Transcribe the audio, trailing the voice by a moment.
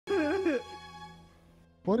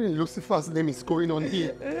What in Lucifer's name is going on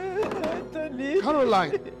here? Anthony.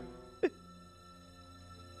 Caroline!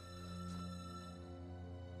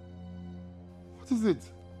 What is it?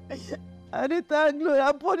 Anita and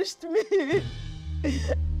Gloria punished me.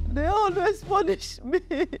 They always punish me.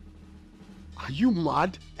 Are you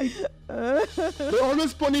mad? They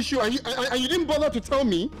always punish you and you didn't bother to tell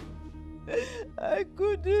me? I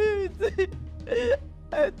couldn't.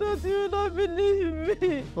 I thought you would not believe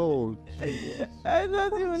me. Oh, Jesus. I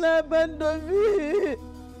thought you would not abandon me.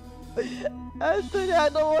 Anthony, I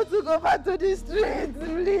don't want to go back to the streets,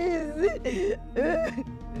 please.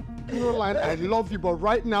 Caroline, I love you, but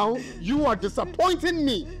right now, you are disappointing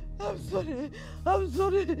me. I'm sorry. I'm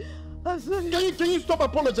sorry. I'm sorry. Can you stop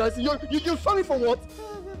apologizing? You're sorry for what?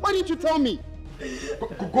 Why didn't you tell me?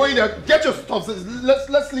 Go in there, get your stuff.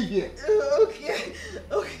 Let's leave here. Okay.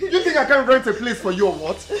 Okay. You think I can rent a place for you or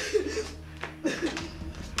what?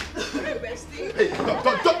 Hey,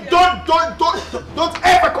 don't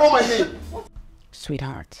ever call my name.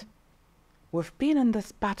 Sweetheart, we've been in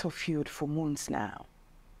this battlefield for months now.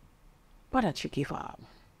 Why don't you give up?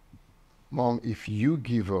 Mom, if you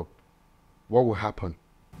give up, what will happen?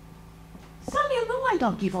 Son, you know I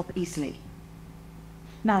don't give up easily.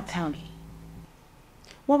 Now tell me,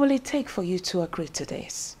 what will it take for you to agree to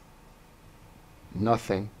this?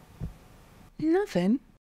 Nothing. Nothing?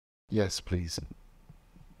 Yes, please.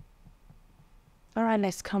 All right,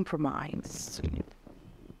 let's compromise.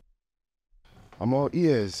 I'm all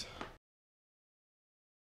ears.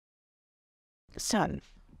 Son,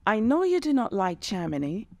 I know you do not like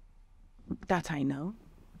Germany. That I know.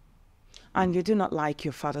 And you do not like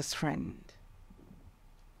your father's friend.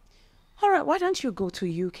 All right, why don't you go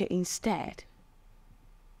to UK instead?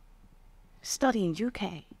 Study in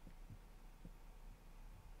UK.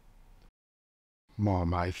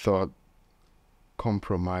 Mom, I thought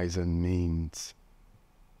compromising means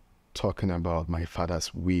talking about my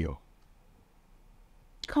father's will.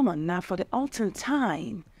 Come on now, for the ultimate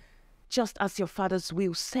time, just as your father's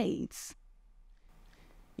will says.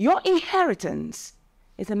 Your inheritance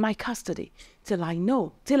is in my custody till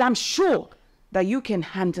I'm sure that you can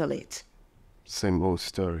handle it. Same old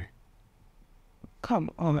story. Come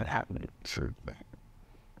on, it happened.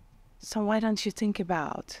 So why don't you think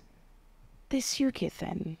about this UK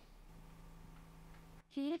thing?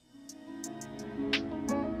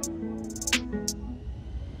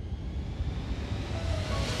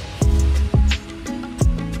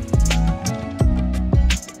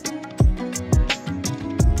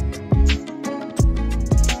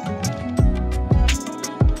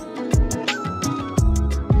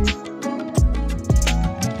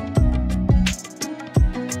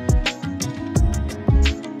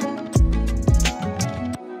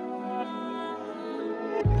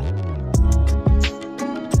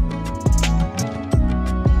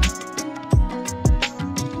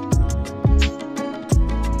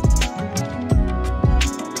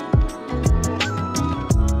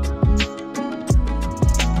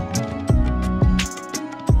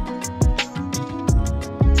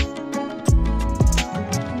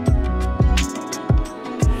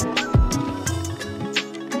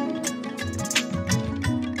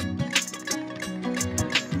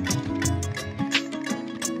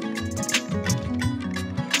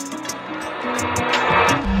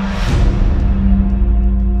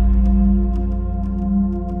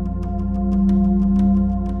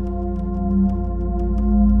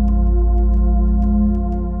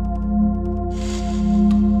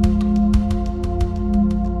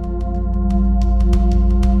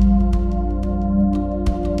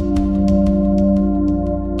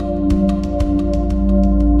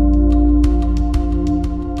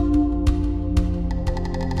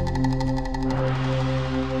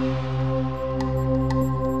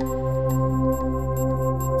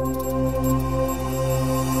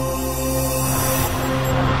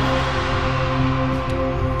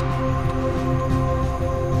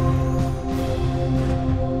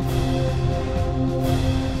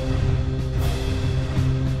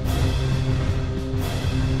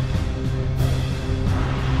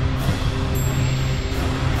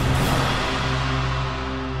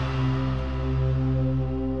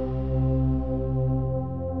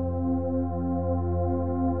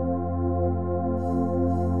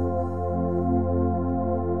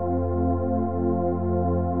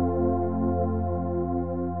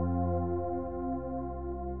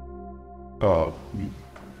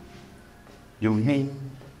 You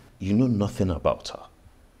mean you know nothing about her?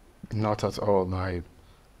 Not at all, Naib.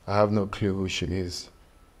 I have no clue who she is.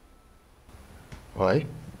 Why?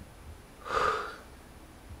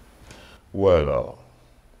 Well,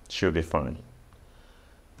 she'll be fine.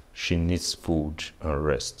 She needs food and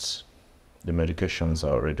rest. The medications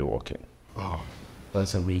are already working. Oh,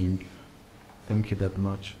 that's a relief. Thank you that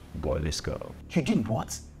much. Boy, let's go. You did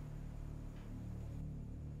what?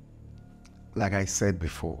 Like I said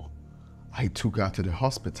before, I took her to the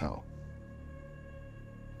hospital.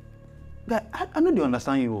 Guy, I don't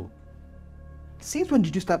understand you. Since when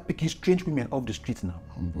did you start picking strange women off the streets now?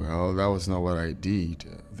 Well, that was not what I did.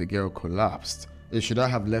 The girl collapsed. Should I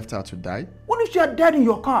have left her to die? What if she had died in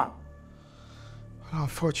your car?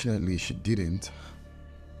 Unfortunately, she didn't.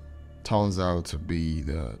 Turns out to be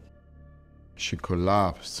that she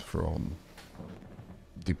collapsed from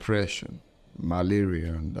depression,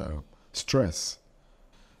 malaria, and stress.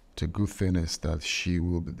 The good thing is that she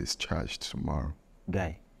will be discharged tomorrow.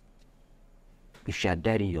 Guy, if she had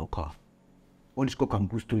died in your car, all this cock and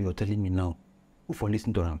bull story you're telling me now, who for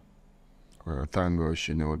listen to them? Well, thank God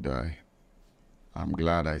she no die. I'm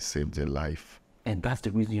glad I saved her life. And that's the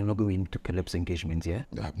reason you're not going to Caleb's engagement, yeah?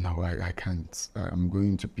 No, I can't. I'm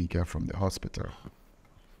going to pick her from the hospital.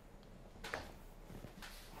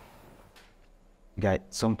 Guy,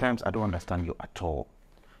 sometimes I don't understand you at all.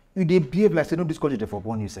 You they behave like say no this country they for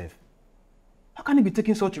born yourself. How can you be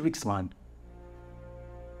taking such risks, man?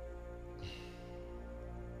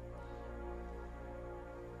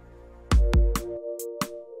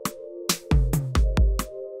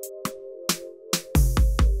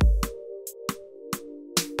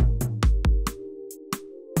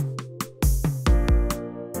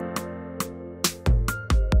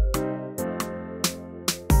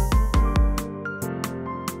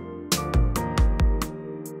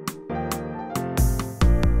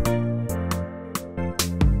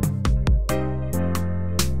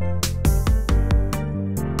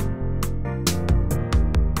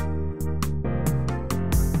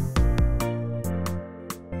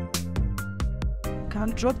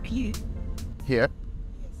 Can drop you. Here?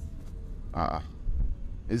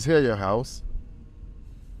 Is here your house?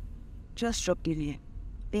 Just drop you here.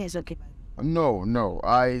 There's okay. No.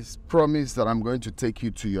 I promise that I'm going to take you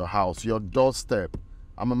to your house, your doorstep.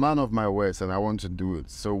 I'm a man of my words and I want to do it.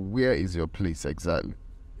 So where is your place exactly?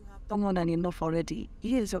 You have done more than enough already.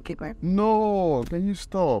 Here's okay, babe. No, can you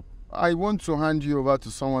stop? I want to hand you over to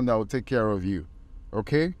someone that will take care of you.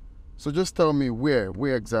 Okay? So just tell me where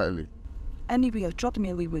exactly? Anyway, drop me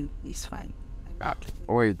a will. It's fine.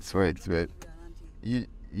 Wait.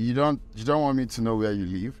 You don't want me to know where you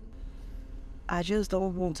live? I just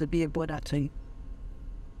don't want to be a bother to you.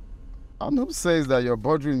 I'm not saying that you're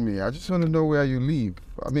bothering me. I just want to know where you live.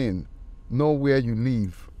 I mean, know where you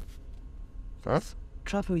live. Huh?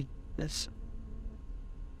 Travel, yes.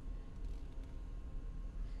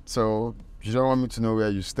 So, you don't want me to know where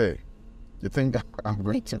you stay? You think I'm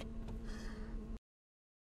going to?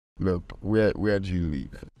 Look, where do you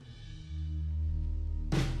live?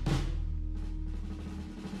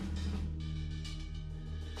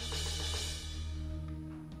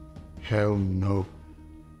 Hell no.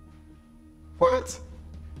 What?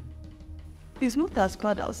 It's not as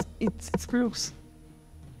bad as it's close.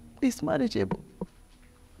 It's manageable.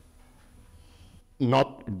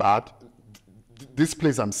 Not bad. This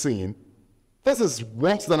place I'm seeing, this is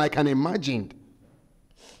worse than I can imagine.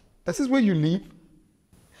 This is where you live?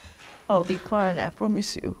 I'll be fine, I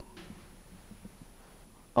promise you.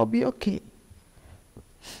 I'll be okay.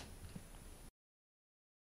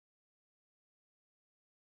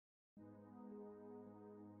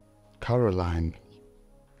 Caroline,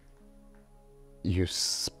 you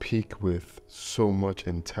speak with so much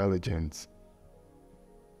intelligence.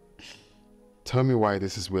 Tell me why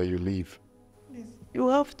this is where you live. You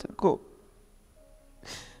have to go.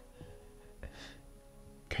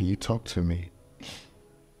 Can you talk to me?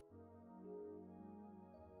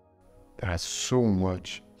 There's so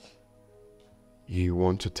much you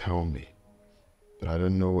want to tell me, but I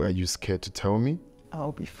don't know. Are you scared to tell me?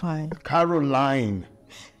 I'll be fine. Caroline!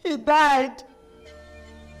 He died.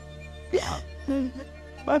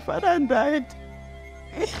 My father died.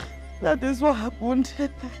 That is what happened.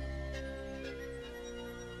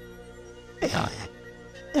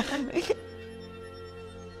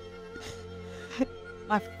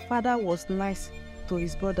 My father was nice to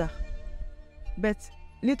his brother, but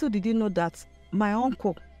little did he know that my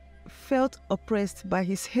uncle felt oppressed by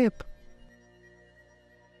his help.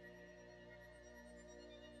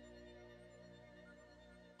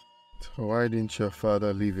 So why didn't your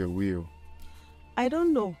father leave a will? I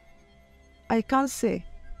don't know. I can't say.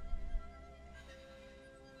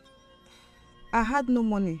 I had no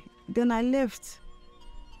money. Then I left.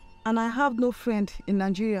 And I have no friend in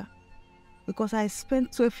Nigeria because I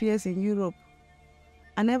spent 12 years in Europe.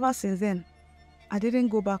 And ever since then, I didn't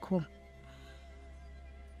go back home.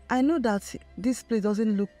 I know that this place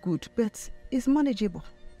doesn't look good, but it's manageable.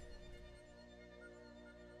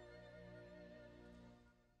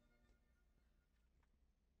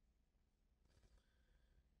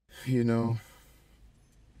 You know,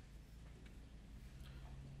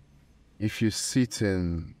 if you sit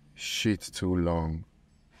in shit too long,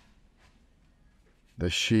 the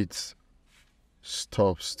shit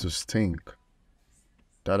stops to stink.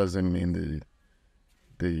 That doesn't mean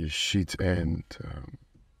the shit and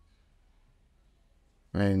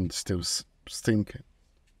still stinking.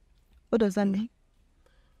 What does that mean?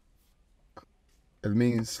 It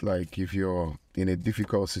means like if you're in a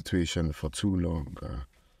difficult situation for too long,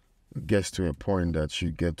 it gets to a point that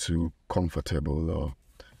you get too comfortable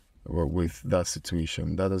or with that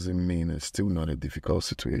situation. That doesn't mean it's still not a difficult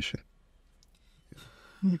situation.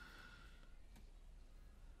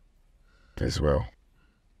 As well.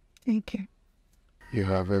 Thank you. You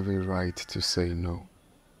have every right to say no.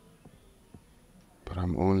 But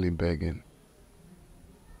I'm only begging.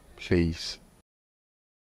 Please,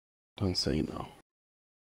 don't say no.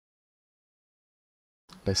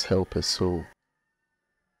 Let's help a soul.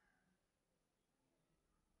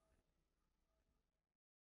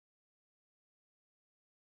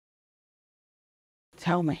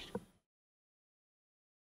 Tell me,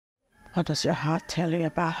 what does your heart tell you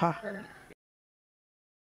about her?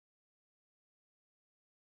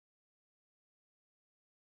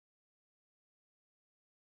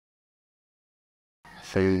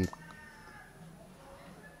 I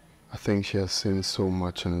think she has seen so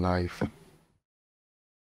much in life.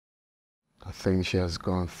 I think she has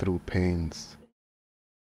gone through pains.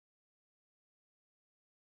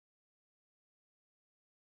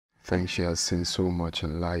 I think she has seen so much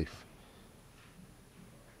in life.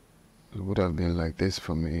 It would have been like this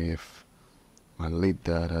for me if my late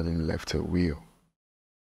dad hadn't left a will.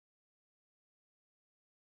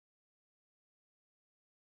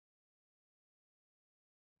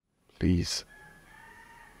 Please.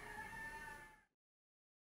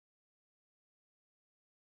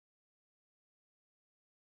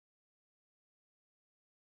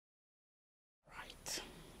 Right.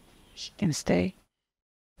 She can stay.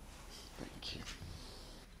 Thank you.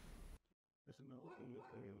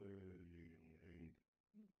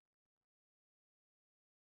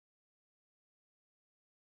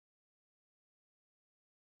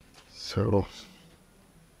 So,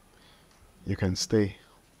 you can stay.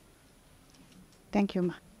 Thank you,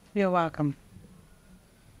 ma. You're welcome.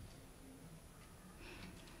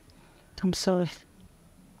 I'm sorry.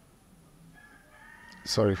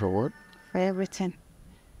 Sorry for what? For everything.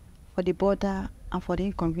 For the border and for the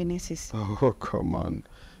inconveniences. Oh, come on.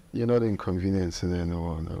 You're not inconveniencing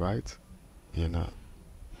anyone, right? You're not.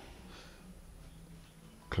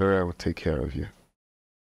 Clara will take care of you.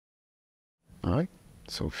 Alright?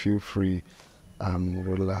 So feel free.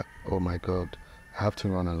 Relax. Oh my God. I have to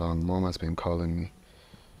run along. Mom has been calling me.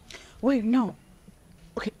 Wait, no.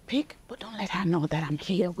 Okay, pick, but don't let her know that I'm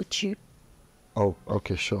here with you. Oh,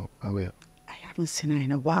 okay, sure. I will. I haven't seen her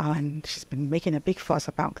in a while and she's been making a big fuss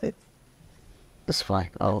about it. It's fine.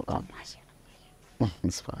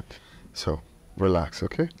 It's fine. So, relax,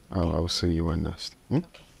 okay? I'll see you when next. Okay.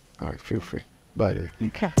 Alright, feel free. Bye, dear.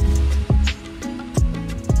 Okay.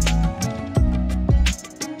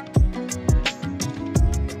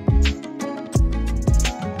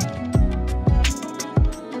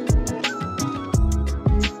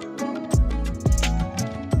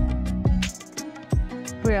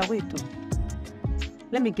 Wait, though.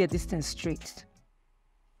 Let me get this thing straight.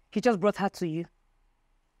 He just brought her to you.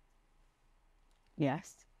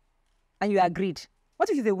 Yes. And you agreed. What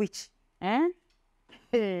if she's a witch? Eh?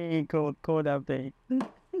 Hey, cold up there. Did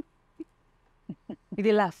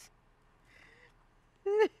they laugh?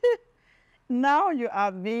 Now you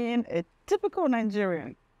are being a typical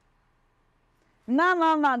Nigerian.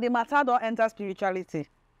 Now, the matter don't enter spirituality.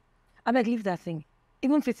 I beg, leave that thing.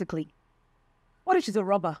 Even physically. What if she's a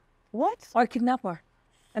robber? What? Or a kidnapper?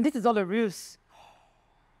 And this is all a ruse.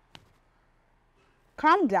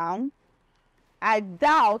 Calm down. I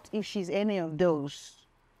doubt if she's any of those.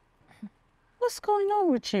 What's going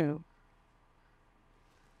on with you?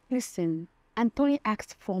 Listen, Anthony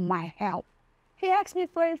asked for my help. He asked me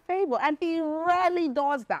for a favor, and he rarely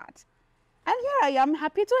does that. And here I am,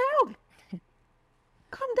 happy to help.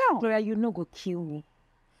 Calm down. Gloria, you no go kill me.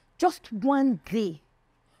 Just one day.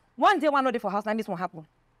 One day, one day for house, and this won't happen.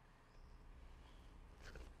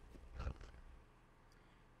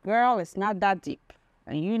 Girl, it's not that deep.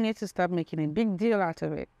 And you need to stop making a big deal out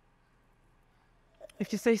of it.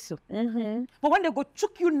 If you say so. But when they go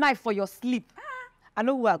chook you knife for your sleep, I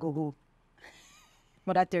know where I go.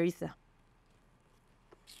 Mother Teresa.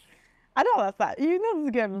 I don't understand. You know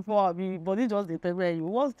this girl before me, but it just depends you.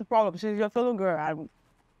 What's the problem? She's your fellow girl and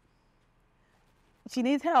she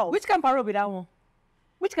needs help. Which kind of parole be that one?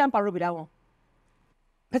 Which kind of parole be that one?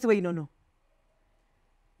 That's the way you don't know.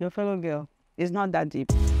 Your fellow girl. It's not that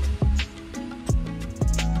deep.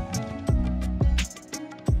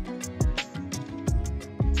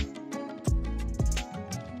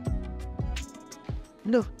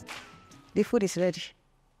 No, the food is ready.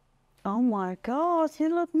 Oh my gosh, you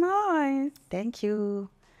look nice. Thank you.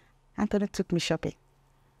 Anthony took me shopping.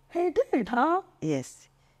 He did, huh? Yes,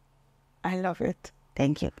 I love it.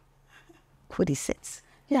 thank you. Food is set.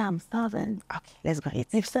 Yeah, I'm starving. Okay, let's go eat.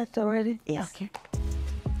 You've set already? Yes. Okay.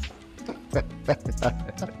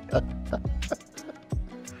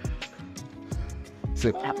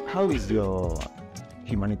 So, how is your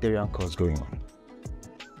humanitarian cause going on?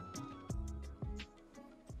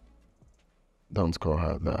 Don't call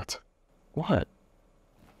her that. What?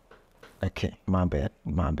 Okay, my bad,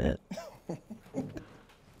 my bad.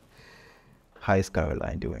 How is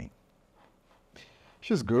Caroline doing?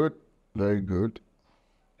 She's good, very good.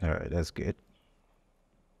 All right, that's good.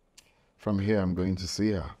 From here, I'm going to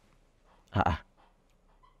see her.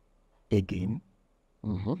 Again?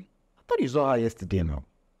 Mm-hmm. I thought you saw her yesterday now.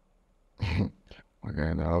 What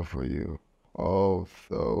can I offer you? All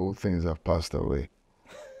things have passed away.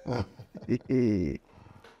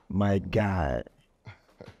 My God.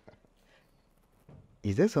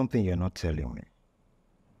 Is there something you're not telling me?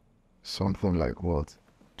 Something like what?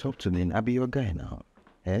 Talk to me. I'll be your guy now.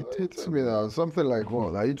 Eh? It's me now. Something like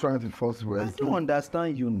what? Are you trying to force me? I don't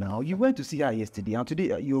understand you now. You went to see her yesterday, and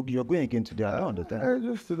today you're going again today. I don't understand.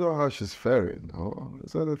 Just to know how she's faring. No,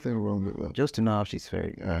 there's anything wrong with that. Just to know how she's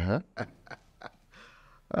faring. No,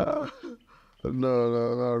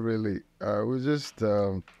 not really. We just,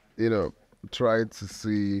 tried to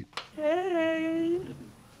see. Hey.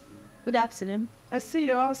 Good afternoon. I see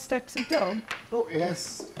you all set to go. Oh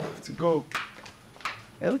yes, to go.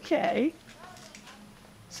 Okay.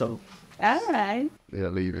 So, All right. Yeah,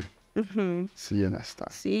 leaving. Mm-hmm. See you next time.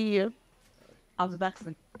 See you. I'll be back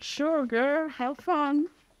soon. Sure, girl. Have fun.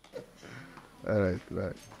 All right,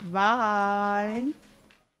 bye. Bye.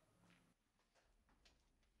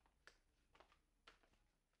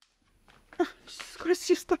 Jesus Christ,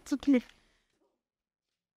 you stuck to me.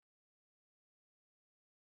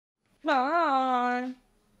 Bye.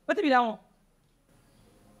 What did be that one?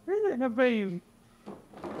 Really, no babe.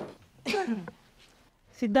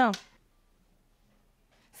 Sit down.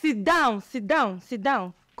 Sit down. Sit down. Sit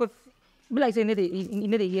down. Cause be like say you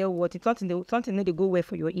need to hear what. It's something need to go well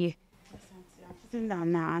for your ear. Sit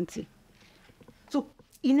down now, auntie. So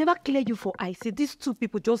it never clear you for eye. See, these two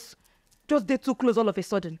people just they too close all of a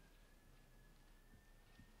sudden.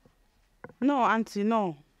 No, auntie,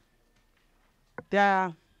 no.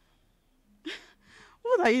 They're...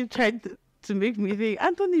 What are you trying to make me think?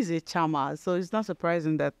 Anthony's a charmer, so it's not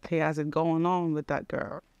surprising that he has it going on with that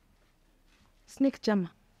girl. Snake jammer.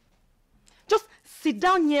 Just sit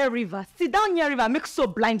down near river. Sit down near river. Make so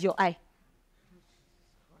blind your eye.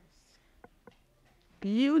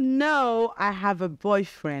 You know I have a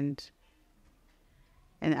boyfriend.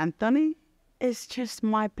 And Anthony is just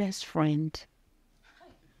my best friend.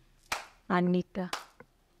 Anita.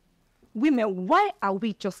 Women, why are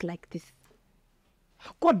we just like this?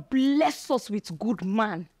 God bless us with good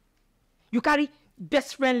man. You carry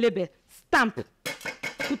best friend label, stamp,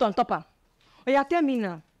 put on top. Oh yeah, tell me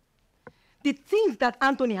now. The things that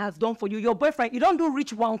Anthony has done for you, your boyfriend, you don't do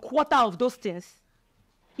reach 1/4 of those things.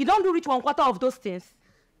 You don't do reach 1/4 of those things.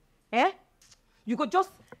 Eh? You could just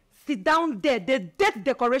sit down there, the death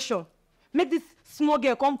decoration. Make this small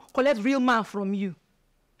girl come collect real man from you.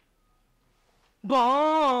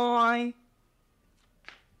 Boy.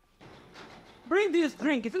 Bring this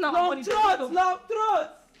drink. It's not money. Throat.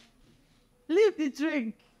 Leave the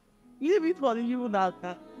drink. Leave it for the you now.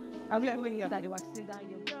 I'm like, when you're daddy, watch, sit down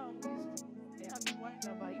here.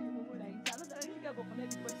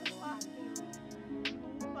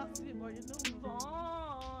 Boy,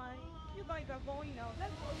 you guys are going now.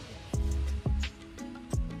 Let's go.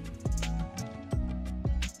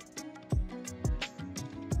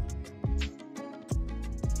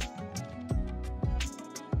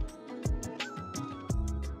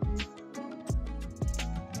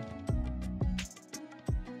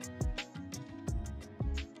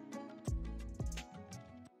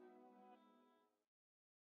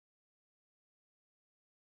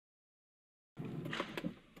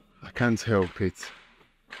 I can't help it.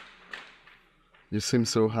 You seem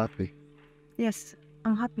so happy. Yes,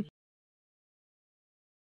 I'm happy.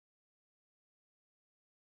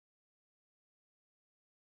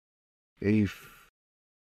 If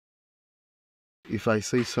If I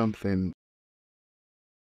say something,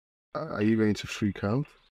 are you going to freak out?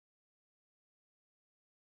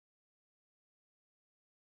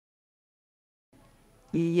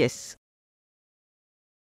 Yes.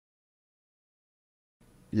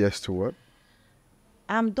 Yes to what?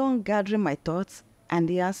 I'm done gathering my thoughts, and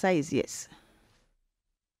the answer is yes.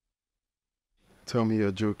 Tell me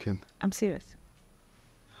you're joking. I'm serious.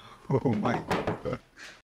 Oh my God.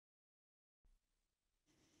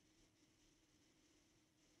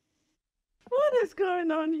 What is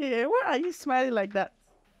going on here? Why are you smiling like that?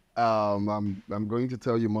 I'm going to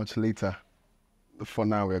tell you much later. For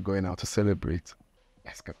now, we're going out to celebrate.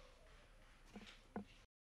 Let's go.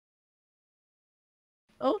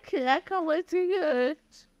 Okay, I can't wait to hear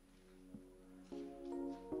it.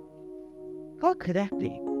 What could that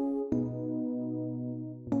be?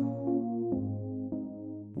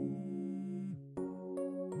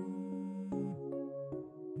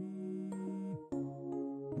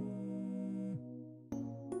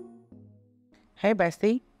 Hey,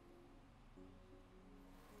 bestie.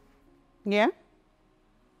 Yeah?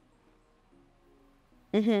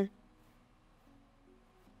 Mm-hmm.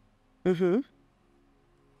 Mm-hmm.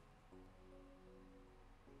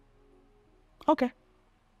 Okay.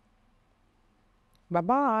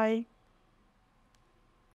 Bye-bye.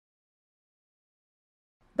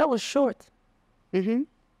 That was short. Mm-hmm.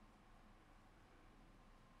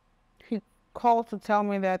 He called to tell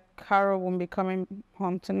me that Carol won't be coming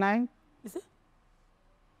home tonight. Is it?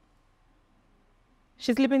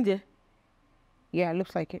 She's sleeping there? Yeah,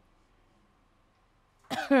 looks like it.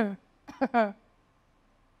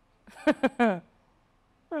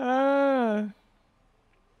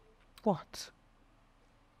 What?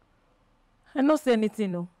 I don't say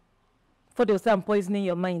anything, no. For they'll say I'm poisoning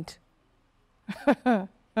your mind.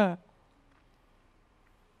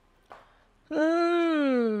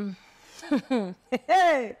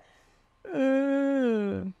 Hey.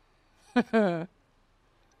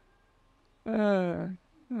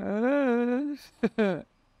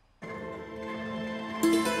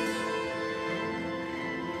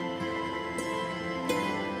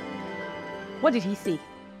 What did he say?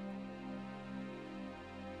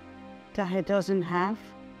 That he doesn't have?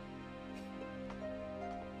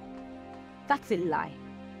 That's a lie.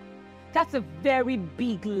 That's a very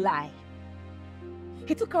big lie.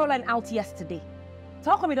 He took Caroline out yesterday.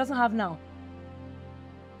 So how come he doesn't have now?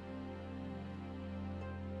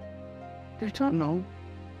 I don't know.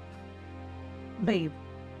 Babe,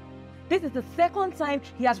 this is the second time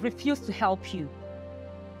he has refused to help you.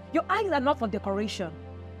 Your eyes are not for decoration.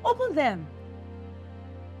 Open them.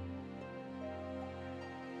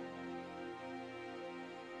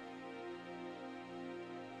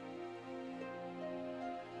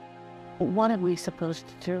 What are we supposed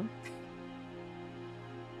to do?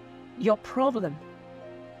 Your problem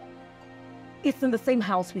is in the same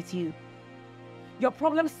house with you. Your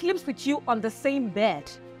problem sleeps with you on the same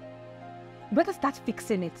bed. Better start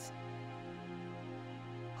fixing it.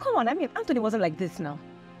 Come on, I mean, Anthony wasn't like this now.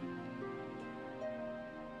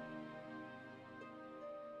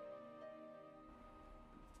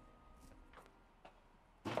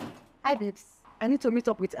 Hi, babes. I need to meet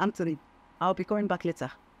up with Anthony. I'll be coming back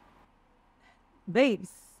later.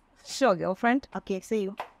 Babes. Sure, girlfriend. Okay, see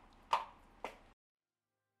you.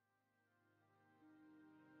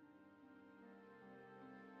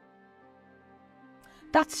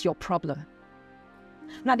 That's your problem.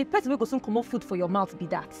 Now the person will go soon come up food for your mouth be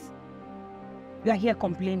that. You are here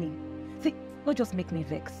complaining. See, not just make me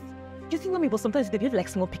vex. You see me, but sometimes they behave like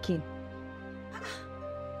small picking.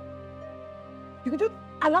 You can just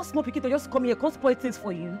allow small picking to just come here, come spoil things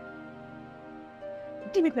for you.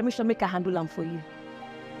 Give me permission, make a handle them for you.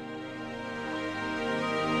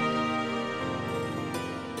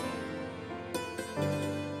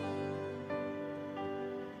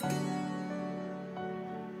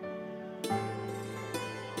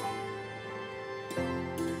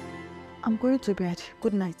 I'm going to bed.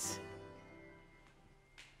 Good night.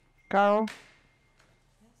 Carol?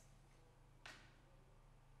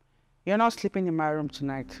 You're not sleeping in my room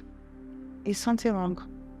tonight. Is something wrong?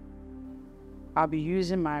 I'll be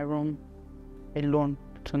using my room alone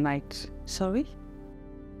tonight. Sorry?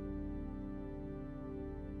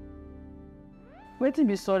 Waiting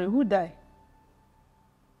be sorry, who die?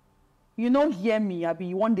 You don't hear me, I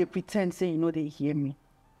be one day pretend say you know they hear me.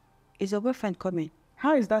 Is your boyfriend coming?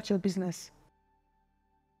 How is that your business?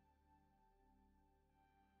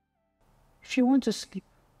 She wants to sleep.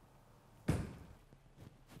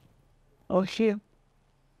 Oh, here.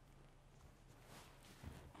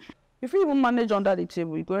 If you even manage under the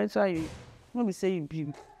table, you go inside you. Let me say you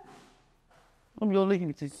be. Let me only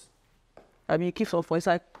hit it. I mean, keep some for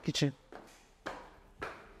inside kitchen.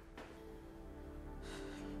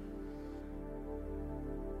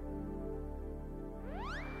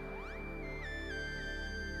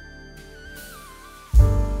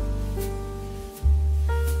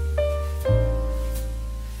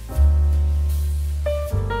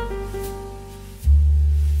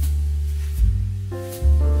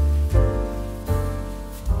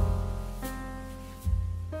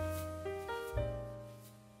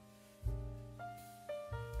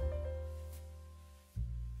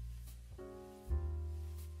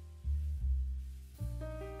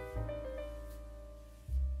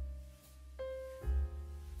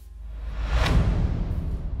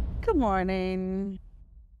 Good morning.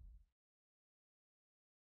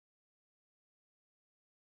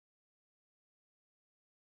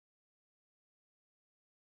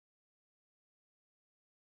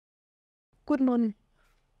 Good morning.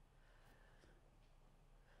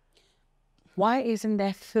 Why isn't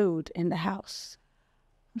there food in the house?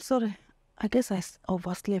 I'm sorry. I guess I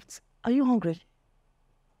overslept. Are you hungry?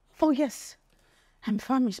 Oh, yes. I'm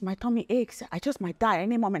famished. My tummy aches. I just might die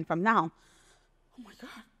any moment from now. Oh, my God.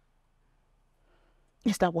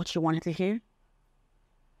 Is that what you wanted to hear?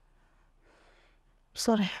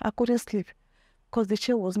 Sorry, I couldn't sleep because the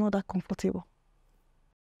chair was not that comfortable.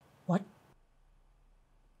 What?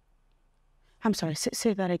 I'm sorry.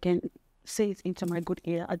 Say that again. Say it into my good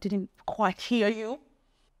ear. I didn't quite hear you.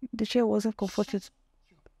 The chair wasn't comfortable.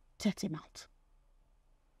 Dirty mouth.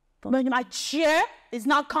 But my chair is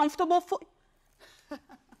not comfortable for...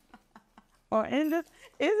 Or isn't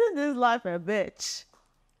this life a bitch?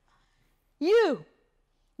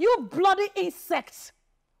 You bloody insect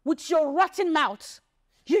with your rotten mouth.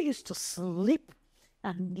 You used to sleep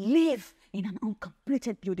and live in an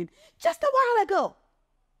uncompleted building just a while ago.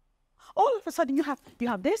 All of a sudden you have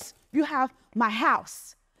this, you have my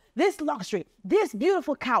house, this luxury, this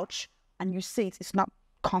beautiful couch, and you say it's not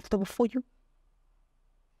comfortable for you.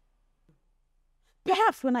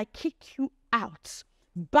 Perhaps when I kick you out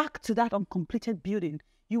back to that uncompleted building,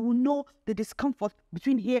 you will know the discomfort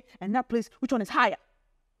between here and that place, which one is higher.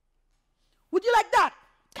 Would you like that,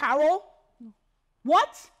 Carol? No.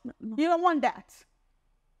 What? No. You don't want that?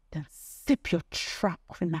 Then zip your trap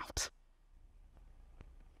of a mouth.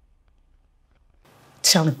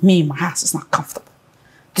 Telling me my house is not comfortable.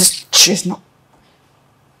 This chair's not.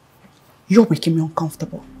 You're making me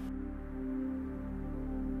uncomfortable.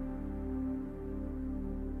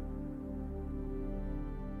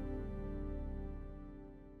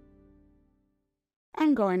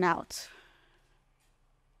 I'm going out.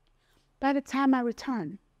 By the time I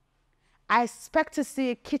return, I expect to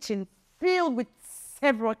see a kitchen filled with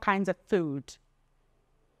several kinds of food.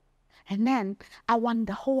 And then I want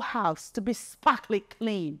the whole house to be sparkly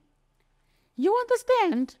clean. You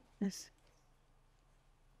understand? Yes.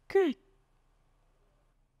 Good.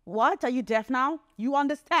 What? Are you deaf now? You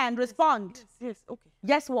understand? Respond. Yes, okay.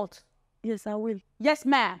 Yes, what? Yes, I will. Yes,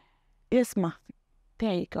 ma'am. Yes, ma.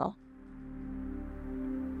 There you go.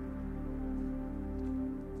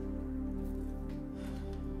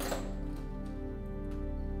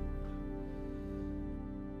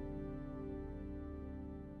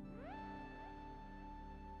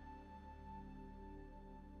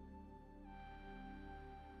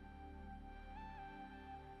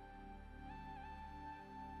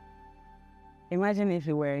 Imagine if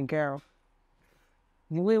you were a girl.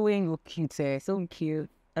 The way Wayne look cute, so cute.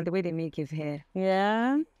 And the way they make his hair.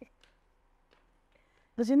 Yeah.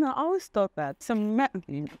 But you know, I always thought that some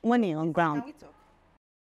money on ground.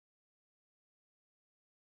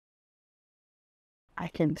 I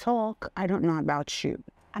can talk. I don't know about you.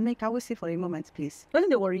 I make I will say for a moment, please. Doesn't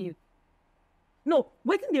they worry you? No,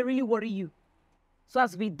 why didn't they really worry you? So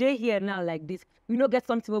as we day here now like this, you know get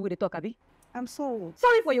something where we talk, Abby? I'm sorry.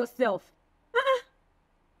 Sorry for yourself.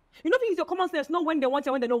 You know, if you use your common sense, not when they want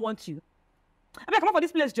you and when they don't want you. I mean, come on for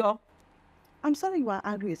this place, Joe. I'm sorry you are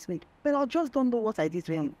angry with me, but I just don't know what I did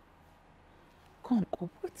wrong. Come,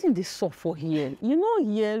 what's in this stuff for here? You know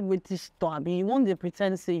here with this stuff, you want to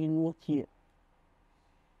pretend say you know here.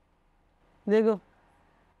 There you go.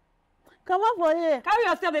 Come on for here. Carry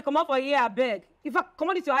yourself and come on for here, I beg. If I come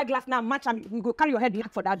on with your eyeglass now, match and you go carry your head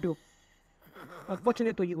back for that door.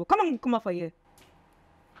 Unfortunate to you go. Come on for here.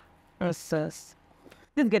 Sus.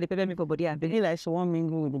 This girl, they pay me for body, I beg. He like she want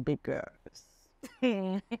mingle with the big girls.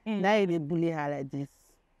 Now they bully her like this.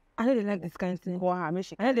 I know they like this kind of thing. Wow, I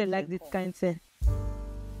know they like this kind of thing.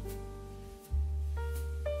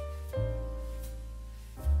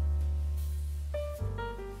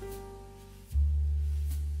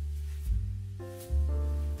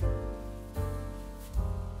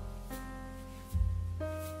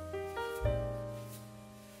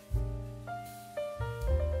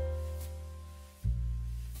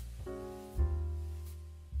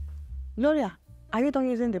 Gloria, are you done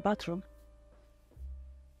using the bathroom?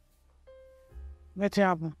 What's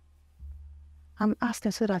happening? I'm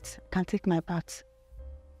asking so that I can take my bath.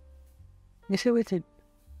 You see, waiting.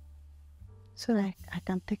 So that I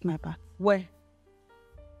can take my bath. Where?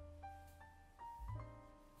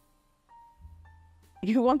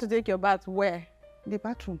 You want to take your bath where? The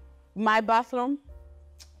bathroom. My bathroom?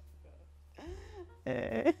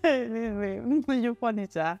 You funny,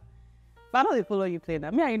 sir. But I know they follow you play now.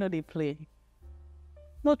 Me, I know they play.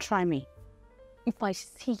 Don't try me. If I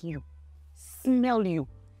see you, smell you,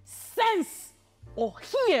 sense, or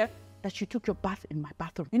hear that you took your bath in my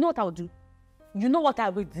bathroom, you know what I'll do? You know what I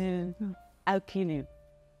will do? I'll kill you.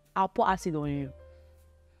 I'll pour acid on you.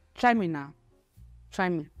 Try me now. Try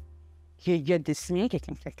me. You get this snake.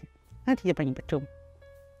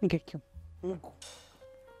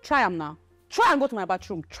 Try him now. Try and go to my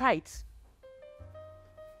bathroom. Try it.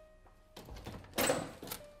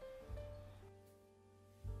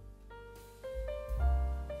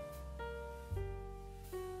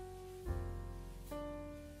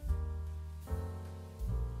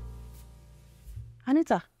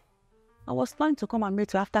 Anita, I was planning to come and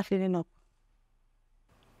meet you after cleaning up.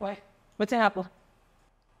 Why? What's happened?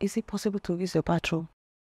 Is it possible to use your bathroom?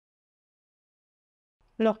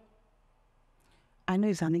 No. I know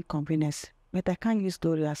it's an inconvenience, but I can't use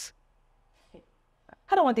Gloria's.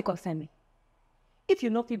 I don't want to concern me. If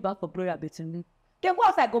you no feel bad for Gloria beating me, then go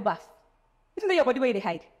outside, go bath. Isn't that your body where they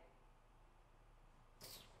hide?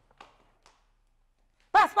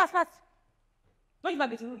 Pass. Don't use my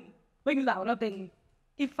beating me. Don't use that, I'm not begging you.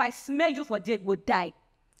 If I smell you for dead, we'll die.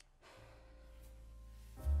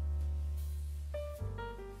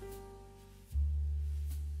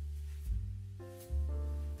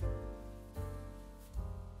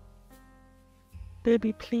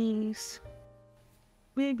 Baby, please.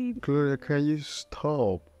 Baby. Gloria, can you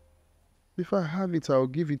stop? If I have it, I'll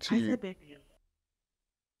give it to you. Said baby.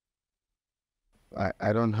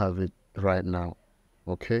 I don't have it right now,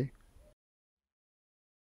 okay?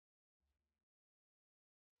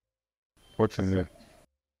 What's in there?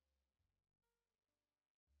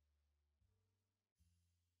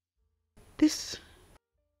 This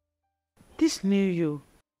new you.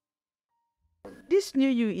 This new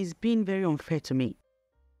you is being very unfair to me.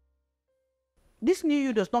 This new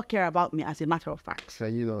you does not care about me, as a matter of fact.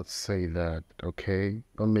 Can you not say that, okay?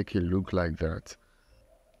 Don't make it look like that.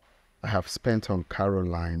 I have spent on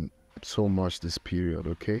Caroline so much this period,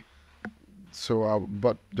 okay? So,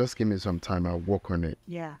 but just give me some time, I'll work on it.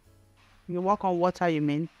 Yeah. You work on water, you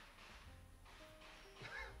mean?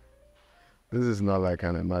 This is not like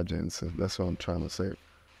an emergency. That's what I'm trying to say.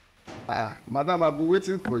 Madam, I've been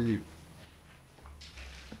waiting for you.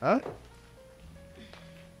 Huh?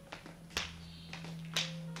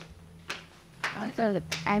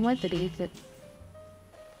 I want to delete it.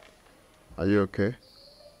 Are you okay?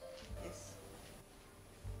 Yes.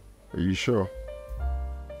 Are you sure?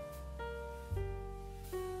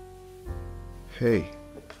 Hey.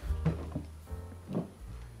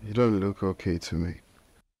 You don't look okay to me.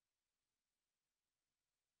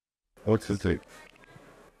 What's the take?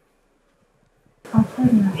 I'm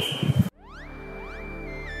pregnant.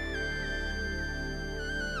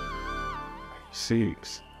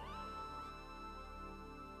 6.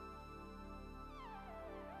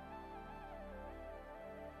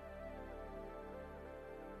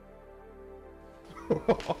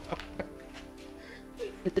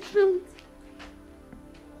 With the truth.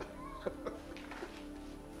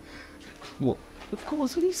 Well, of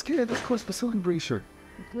course, what are you scared? Of course, for celebration.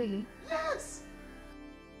 Really? Yes!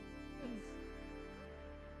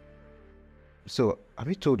 So, have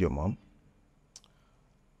you told your mom?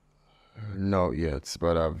 Not yet,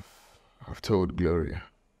 but I've told Gloria.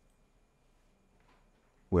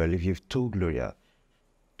 Well, if you've told Gloria,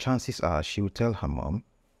 chances are she will tell her mom,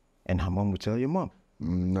 and her mom will tell your mom.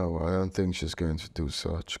 No, I don't think she's going to do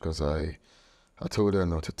such, because I told her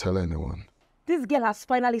not to tell anyone. This girl has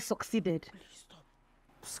finally succeeded. Please stop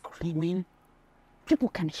screaming. People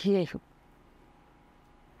can hear you.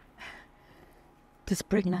 This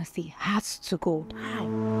pregnancy has to go. How?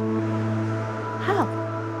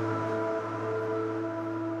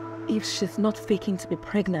 If she's not faking to be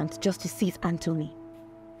pregnant just to seize Anthony.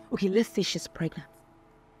 Okay, let's say she's pregnant.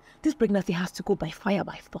 This pregnancy has to go by fire,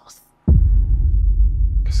 by force.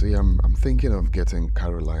 See, I'm thinking of getting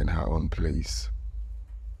Caroline her own place.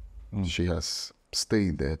 She has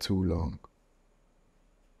stayed there too long.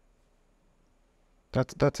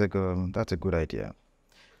 That's a good idea.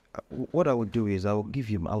 What I will do is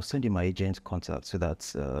I'll send you my agent's contact so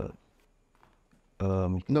that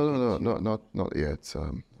No, not yet.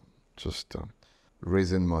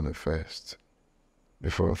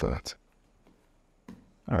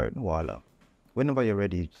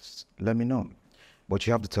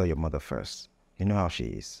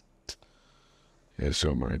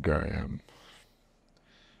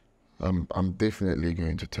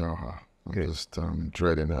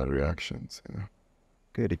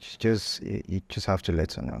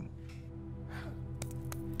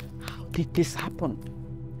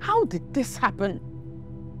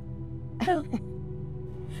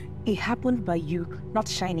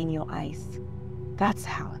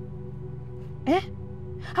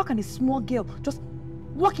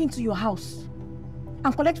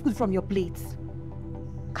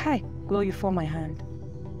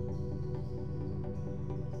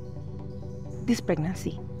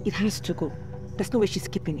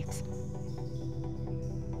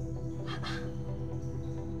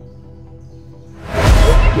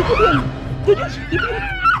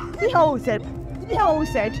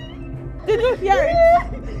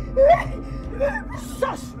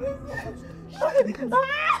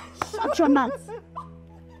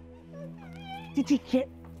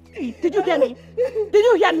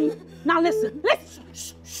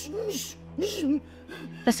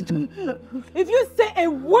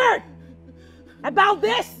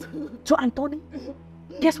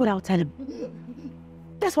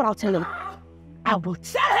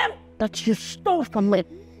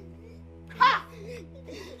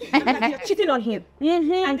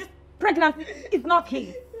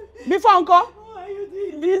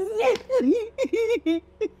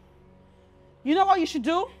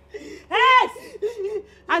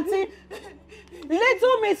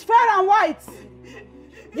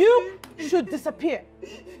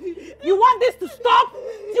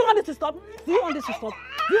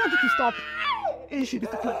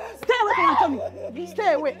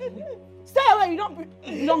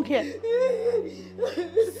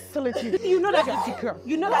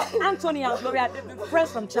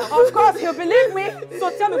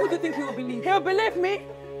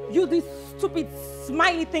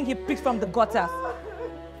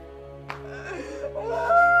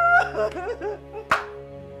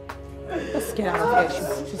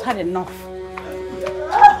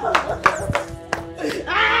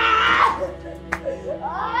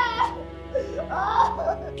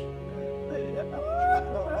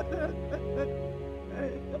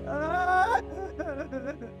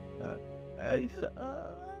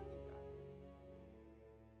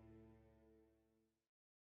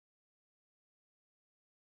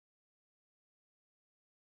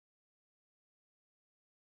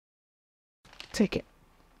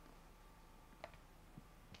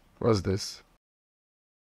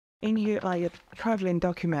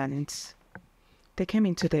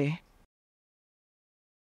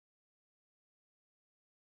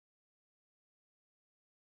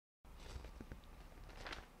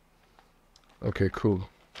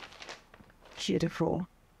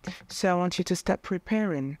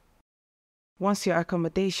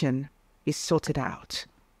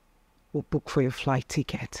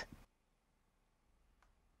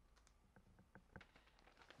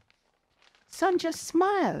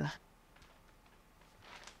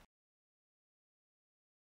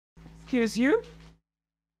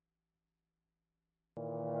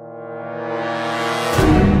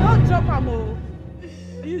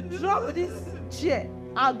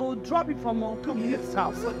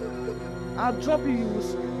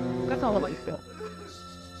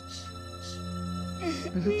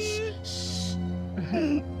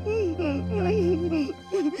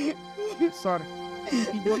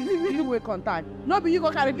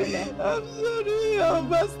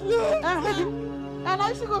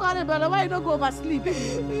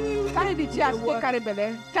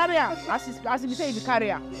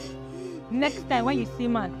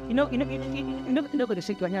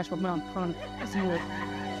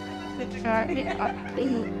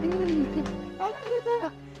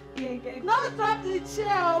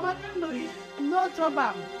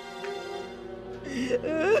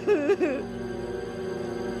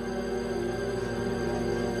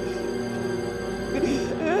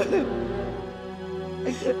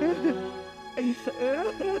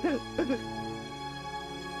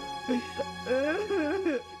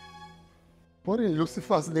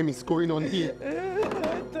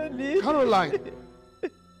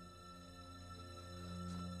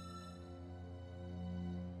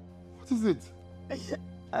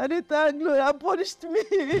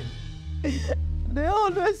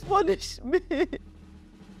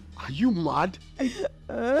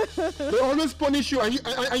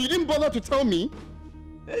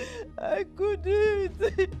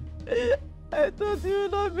 I thought you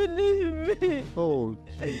would not believe me. Oh.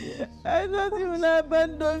 I thought you would not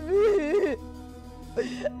abandon me.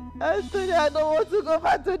 Anthony, I don't want to go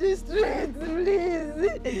back to the streets,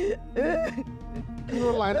 please.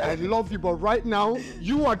 Caroline, I love you, but right now,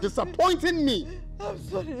 you are disappointing me. I'm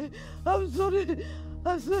sorry. I'm sorry.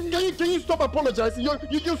 I'm sorry. Can you stop apologizing?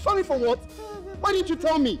 You're sorry for what? Why didn't you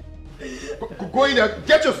tell me? Go in there,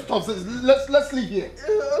 get your stuff. Let's leave here.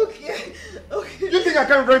 Okay. Okay. You think I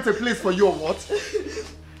can rent a place for you or what?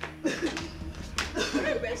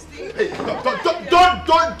 Hey,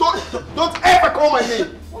 don't ever call my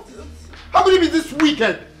name. How could you be this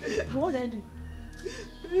wicked? What did I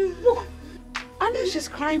do? Look, I know she's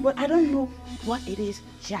crying, but I don't know what it is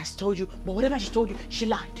she has told you. But whatever she told you, she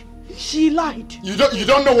lied. She lied. You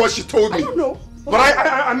don't know what she told me. I don't know. But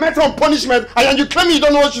I met her on punishment, and you claim you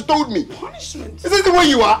don't know what she told me. Punishment? Is this the way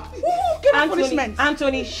you are?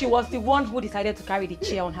 Anthony, she was the one who decided to carry the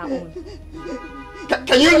chair on her own.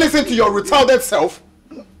 Can you listen to your retarded self?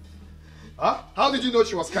 Huh? How did you know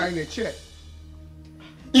she was carrying a chair?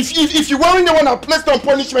 If you weren't the one that placed her on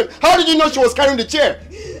punishment, how did you know she was carrying the chair?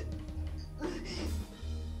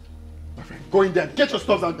 My friend, go in there, get your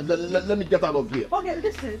stuff and let me get out of here. Okay,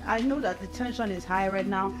 listen, I know that the tension is high right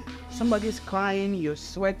now. Somebody's crying, you're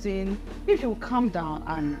sweating. If you calm down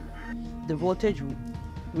and the voltage will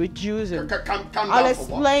reduce, and calm down. I'll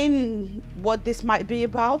explain what this might be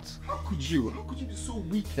about. How could you? How could you be so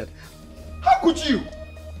wicked? How could you?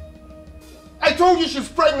 I told you she's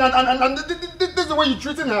pregnant and this is the way you're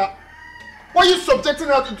treating her. Why are you subjecting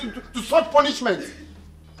her to such punishment?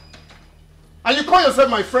 And you call yourself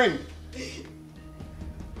my friend.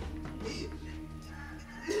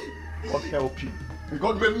 God help you.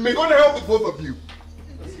 May God help with both of you.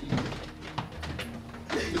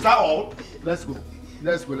 Is that all? Let's go.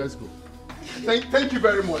 Let's go. Let's go. Thank you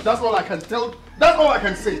very much. That's all I can tell. That's all I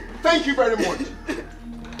can say. Thank you very much.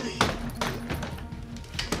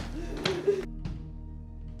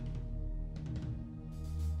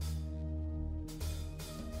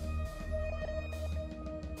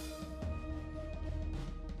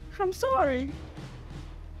 I'm sorry.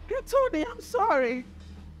 Tony, I'm sorry.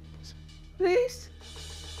 Please.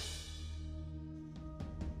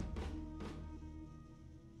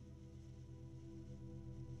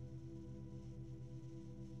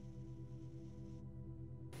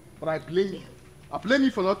 But I blame you. I blame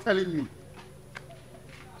you for not telling me.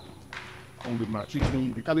 Come with my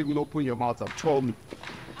treatment. You can't even open your mouth and tell me.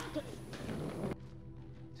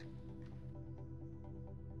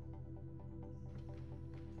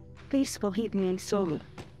 Please forgive me, I'm sorry.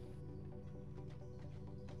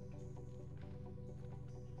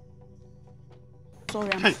 Sorry,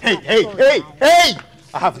 I'm Hey!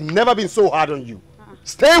 I have never been so hard on you.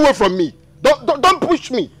 Stay away from me. Don't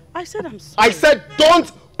push me. I said I'm sorry. I said don't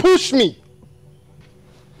push me.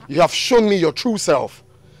 You have shown me your true self.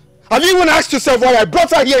 Have you even asked yourself why I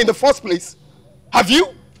brought her here in the first place? Have you?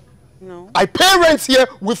 No. I pay rent here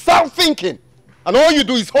without thinking. And all you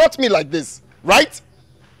do is hurt me like this, right?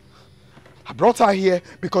 I brought her here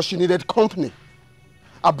because she needed company.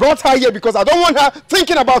 I brought her here because I don't want her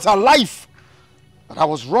thinking about her life. But I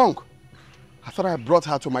was wrong. I thought I brought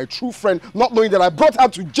her to my true friend, not knowing that I brought her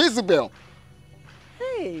to Jezebel.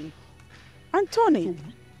 Hey, Anthony.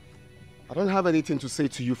 I don't have anything to say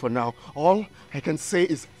to you for now. All I can say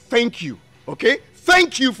is thank you, okay?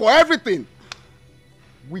 Thank you for everything.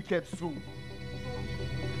 Wicked soul.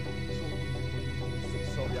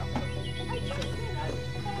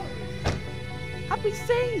 I've been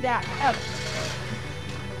saying that.